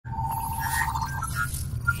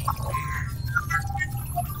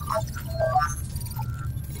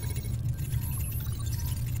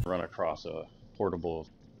across a portable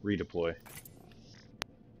redeploy.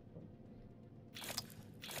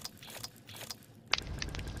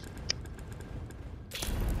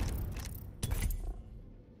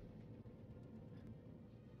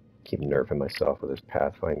 Keep nerfing myself with this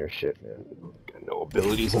Pathfinder shit, man. Got no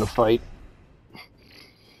abilities in a fight.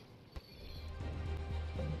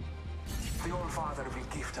 The All-Father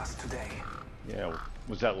will gift us today. Yeah,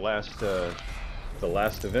 was that the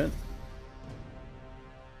last event?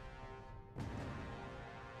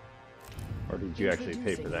 Or did you actually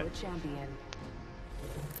pay for that?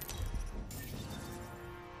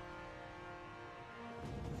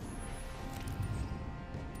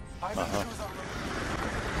 Uh-huh.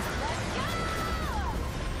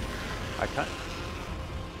 I can't.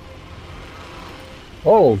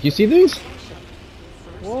 Oh, you see these?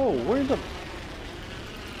 Whoa, where's the...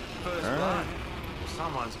 First blood.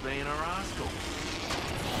 Someone's being a rascal.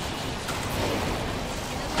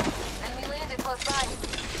 And we landed close by.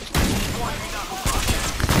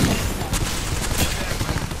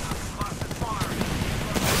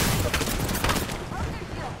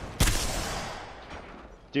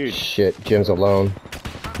 Dude. Shit, Jim's alone.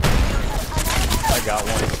 I got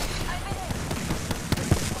one.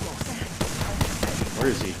 Where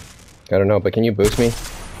is he? I don't know, but can you boost me?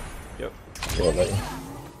 Yep. Cool, buddy.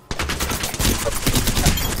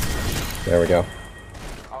 There we go.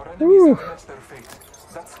 Our enemies have matched their fate.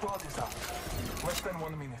 That squad is up. Less than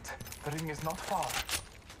 1 minute. The ring is not far.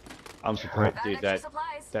 I'm surprised, dude.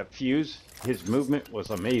 That fuse, his movement was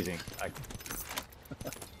amazing.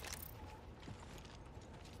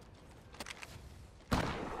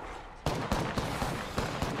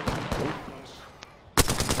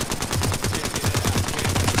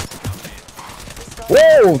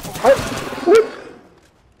 Whoa! I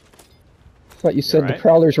thought you said the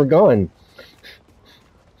prowlers were gone.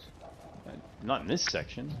 Not in this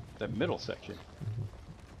section. That middle section.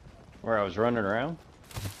 Where I was running around.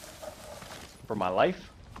 For my life.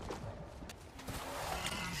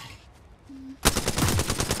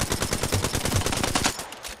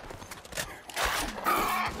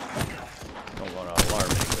 Don't want to alarm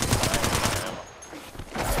anybody.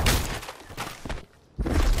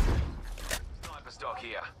 Sniper stock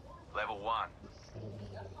here. Level 1.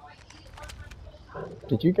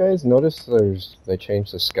 Did you guys notice they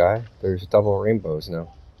changed the sky? There's double rainbows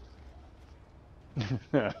now.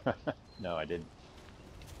 No, I didn't.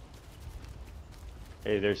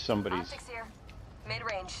 Hey, there's somebody's. Optics here.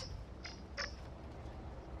 Mid-range.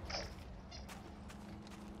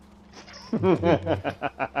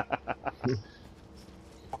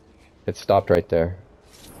 It stopped right there.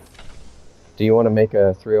 Do you want to make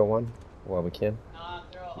a 301 while we can?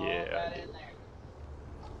 Yeah, I do.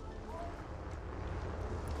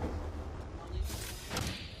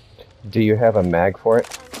 Do you have a mag for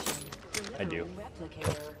it? I do.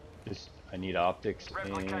 Just, I need optics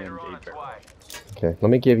and a barrel. Okay, let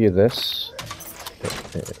me give you this.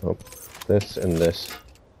 Okay, oh, this and this.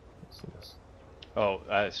 Oh,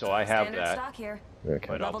 so I have Standard that. stock here. Okay.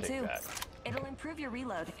 But I'll Level take 2. that. It'll improve your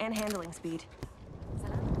reload and handling speed.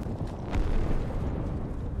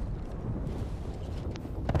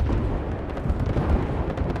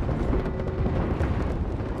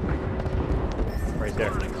 Right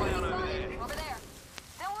there. Over there.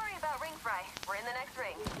 Don't worry about ring fry. We're in the next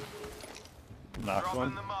ring. Knocked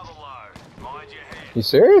one. You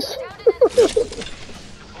serious?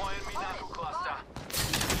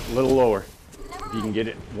 A little lower. You can get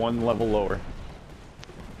it one level lower.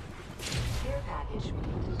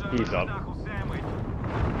 He's up. Yeah.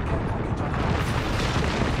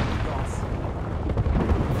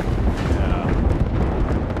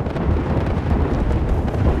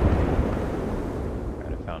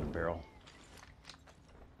 Right, I found a barrel.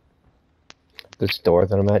 This door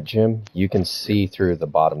that I'm at, Jim, you can see through the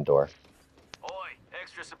bottom door. Oi,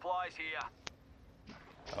 extra supplies here.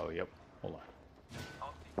 Oh, yep. Hold on.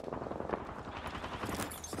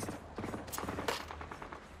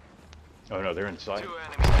 Oh no, they're inside. 2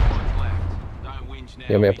 enemy squads left. Don't whinge now.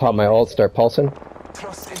 You want me to pop my ult, start pulsing?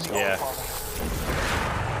 Trust in the Yeah.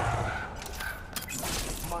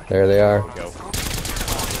 All-Father. There they are. Go.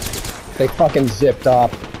 They fucking zipped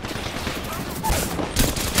off.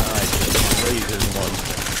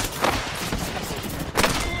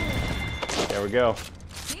 There we go.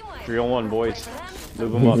 301, boys.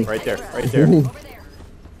 Move them up. Right there. Right there.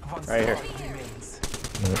 Right here.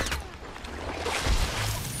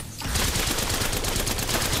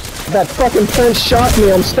 That fucking prince shot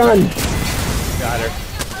me. I'm stunned. Got her.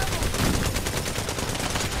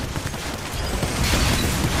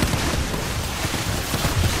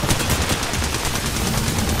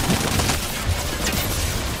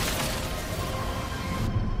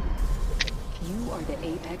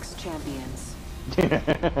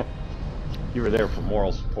 You were there for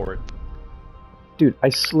moral support. Dude, I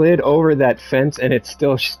slid over that fence and it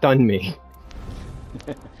still stunned me.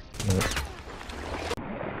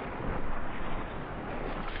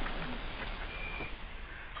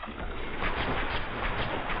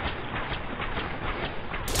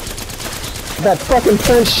 That fucking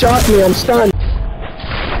fence shot me, I'm stunned.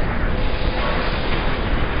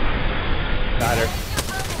 Got her.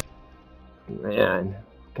 Man,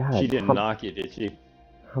 God. She didn't knock you, did she?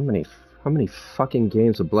 How many fucking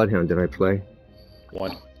games of Bloodhound did I play?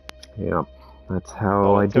 1. Yeah, that's how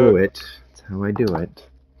Oh, I do it. That's how I do it.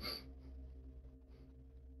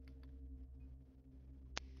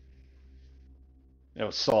 That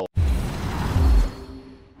was solid.